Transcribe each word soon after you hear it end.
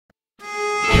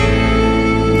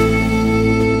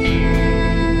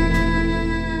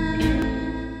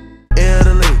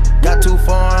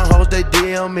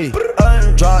on me.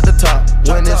 Drop the top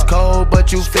when it's cold,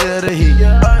 but you feel the heat.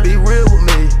 Be real with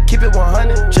me, keep it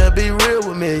 100, just be real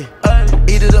with me.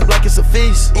 Eat it up like it's a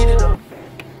feast. Eat it up.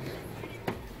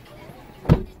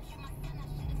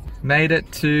 Made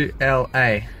it to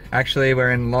LA. Actually, we're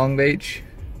in Long Beach.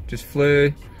 Just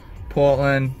flew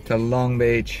Portland to Long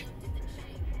Beach.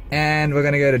 And we're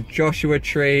gonna go to Joshua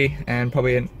Tree and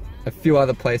probably a few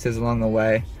other places along the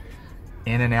way.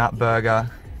 In-N-Out Burger,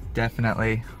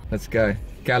 definitely. Let's go.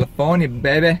 California,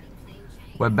 baby.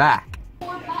 We're back.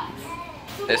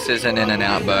 This is an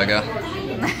In-N-Out Burger.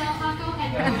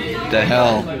 The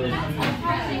hell?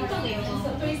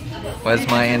 Where's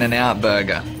my In-N-Out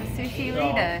Burger? Sushi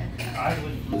Lido.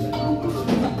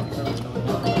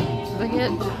 Look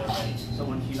at it.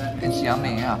 It's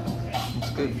yummy, yeah.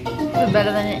 It's good. Is it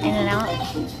better than In-N-Out?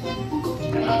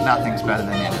 Nothing's better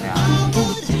than In-N-Out.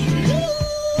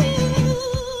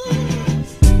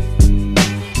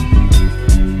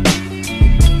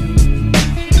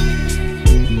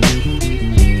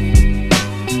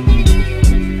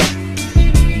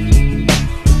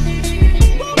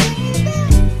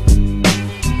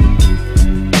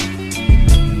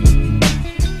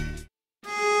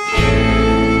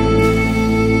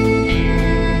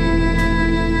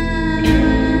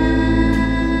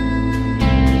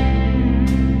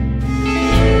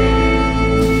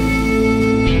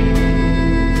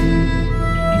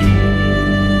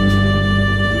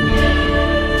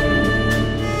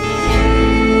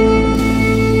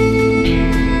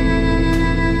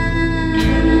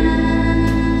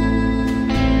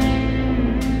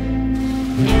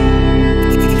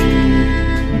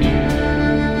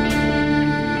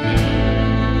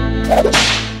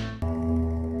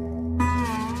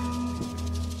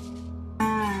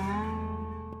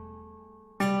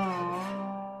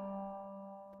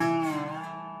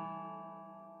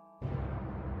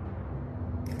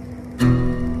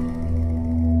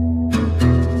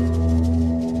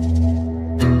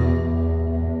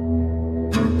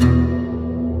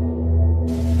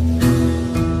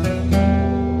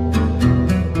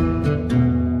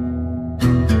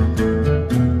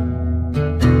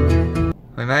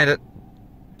 We made it.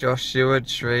 Joshua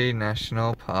Tree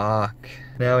National Park.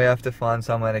 Now we have to find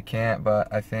somewhere to camp,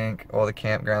 but I think all the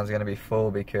campgrounds are going to be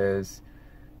full because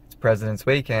it's President's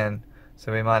Weekend,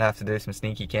 so we might have to do some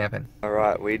sneaky camping.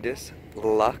 Alright, we just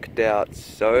lucked out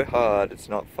so hard it's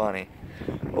not funny.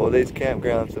 All these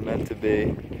campgrounds are meant to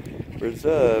be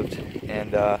reserved,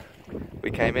 and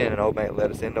we came in and old mate let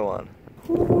us into one.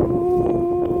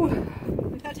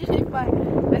 Imagine if my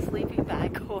sleeping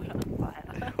bag caught on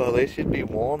fire. Well, at least you'd be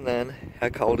warm then. How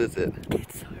cold is it?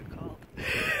 It's so cold.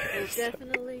 It'll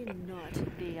definitely not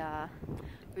be,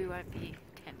 we won't be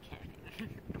tent camping.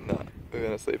 No, we're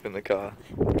gonna sleep in the car,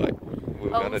 like we're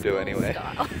gonna do anyway.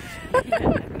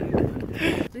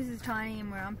 This is tiny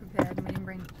and we're unprepared and we didn't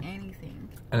bring anything.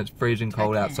 And it's freezing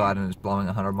cold outside and it's blowing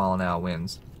 100-mile-an-hour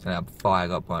winds. And our fire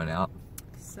got blown out.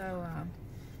 So,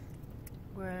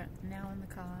 we're now in the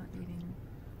car eating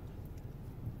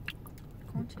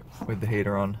corn chips. With the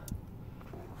heater on.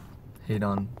 Heat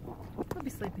on. We'll be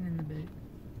sleeping in the boot.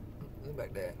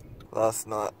 Back there. Last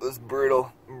night was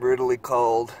brutal, brutally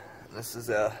cold. This is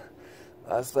I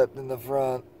slept in the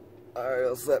front,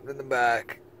 Ariel slept in the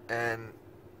back, and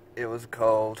it was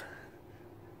cold.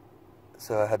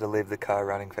 So I had to leave the car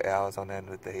running for hours on end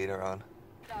with the heater on.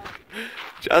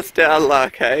 Just our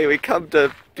luck, hey? We come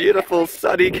to beautiful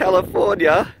sunny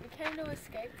California. We came to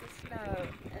escape the snow,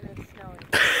 and it's snowing.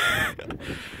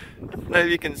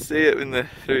 Maybe you can see it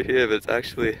through here, but it's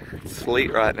actually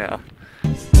sleet right now.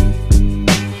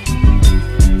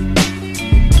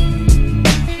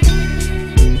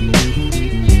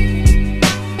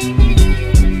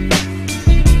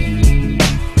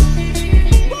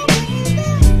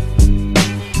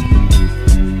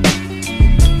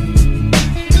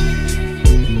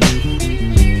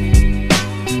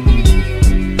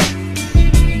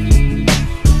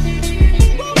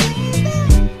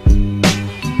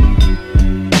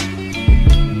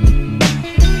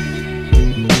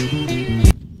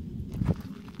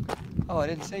 Oh, I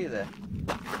didn't see you there.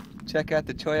 Check out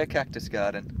the Choya Cactus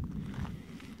Garden.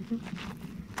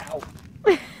 Ow.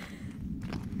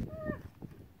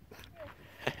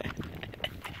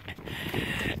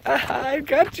 I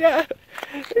gotcha!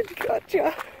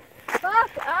 Gotcha!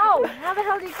 Fuck! Ow! How the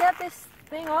hell did you get this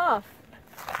thing off?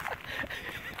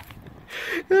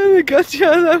 I gotcha!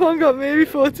 That one got me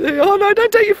before too. Oh no,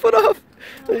 don't take your foot off!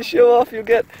 Oh. They show off, you'll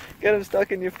get them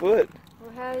stuck in your foot.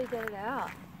 Well, how do you get it out?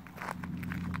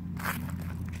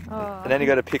 Oh. And then you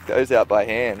got to pick those out by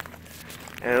hand.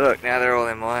 And look, now they're all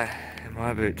in my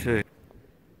boot too. Oh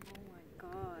my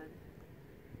god.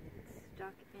 It's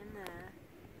stuck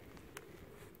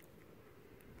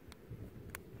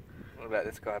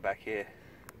guy back here.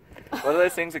 What are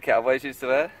those things the cowboys used to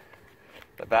wear?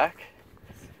 The back?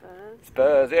 Spurs.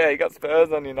 Spurs, yeah, you got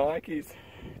spurs on your Nikes.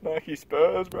 Nike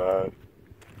Spurs, bro.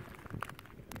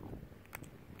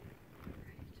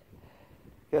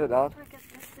 Get it on. How do I get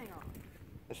this thing off?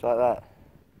 Just like that.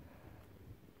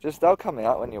 Just, they'll come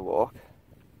out when you walk.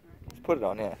 Just put it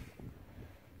on, yeah.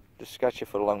 Just scratch your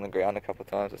foot along the ground a couple of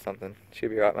times or something. Should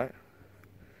be right, mate.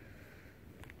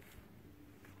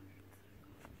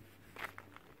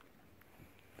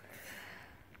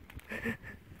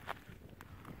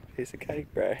 Piece of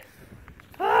cake, bro.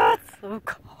 Ah, it's so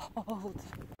cold.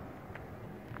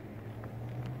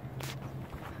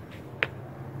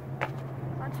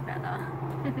 Much better.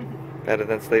 Better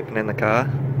than sleeping in the car.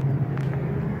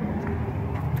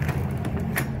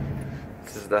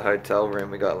 This is the hotel room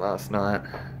we got last night.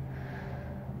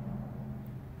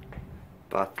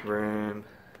 Bathroom,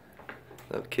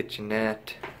 little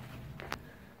kitchenette.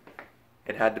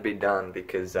 It had to be done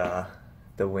because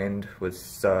the wind was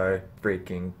so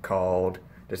freaking cold.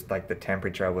 Just like the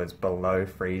temperature was below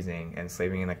freezing, and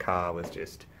sleeping in the car was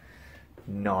just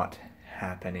not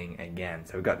happening again.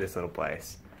 So we got this little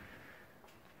place.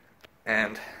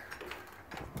 And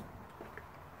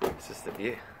this is the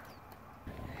view.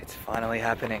 It's finally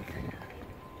happening.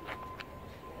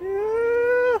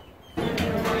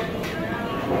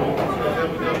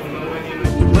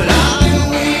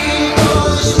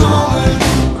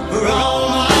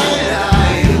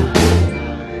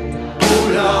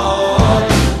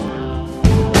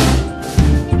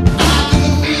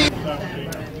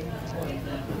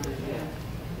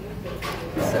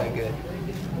 So good.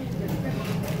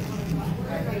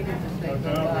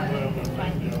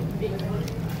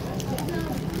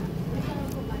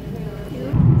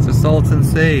 It's a Salton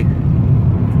Sea.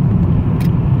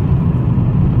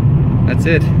 That's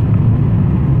it.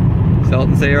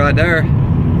 Salton Sea right there.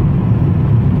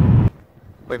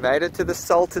 We made it to the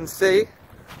Salton Sea.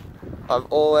 I've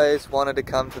always wanted to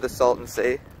come to the Salton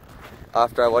Sea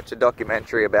after I watched a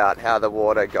documentary about how the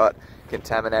water got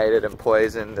contaminated and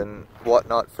poisoned and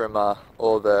whatnot from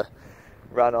all the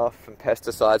runoff and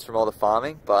pesticides from all the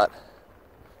farming, but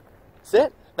that's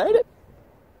it, made it.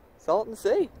 Salton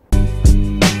Sea.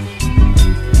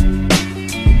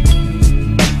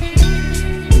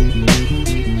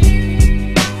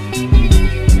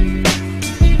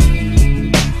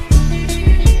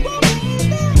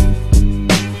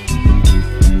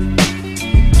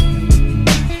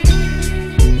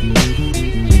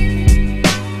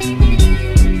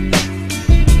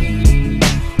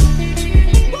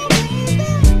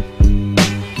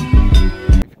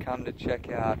 To check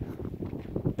out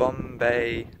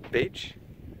Bombay Beach,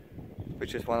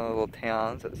 which is one of the little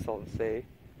towns at the Salton Sea,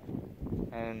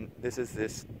 and this is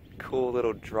this cool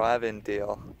little drive-in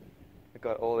deal. We've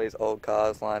got all these old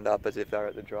cars lined up as if they're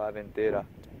at the drive-in theatre.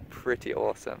 Pretty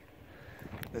awesome.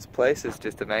 This place is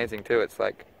just amazing too. It's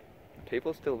like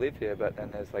people still live here, but then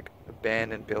there's like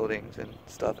abandoned buildings and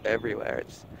stuff everywhere.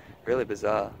 It's really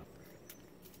bizarre.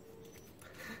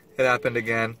 It happened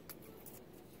again.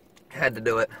 Had to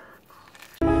do it.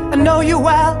 I know you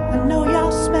well, I know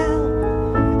your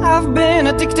smell. I've been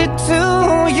addicted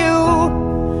to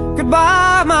you.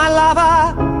 Goodbye, my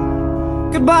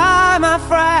lover. Goodbye, my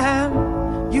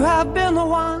friend. You have been the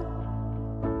one.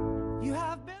 You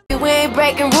have been. We ain't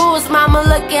breaking rules, mama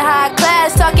looking high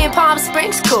class, talking Palm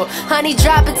Springs cool. Honey,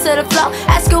 drop it to the floor.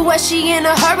 Ask her what she in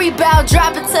a hurry about,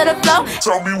 drop it to the floor.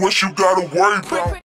 Tell me what you gotta worry about.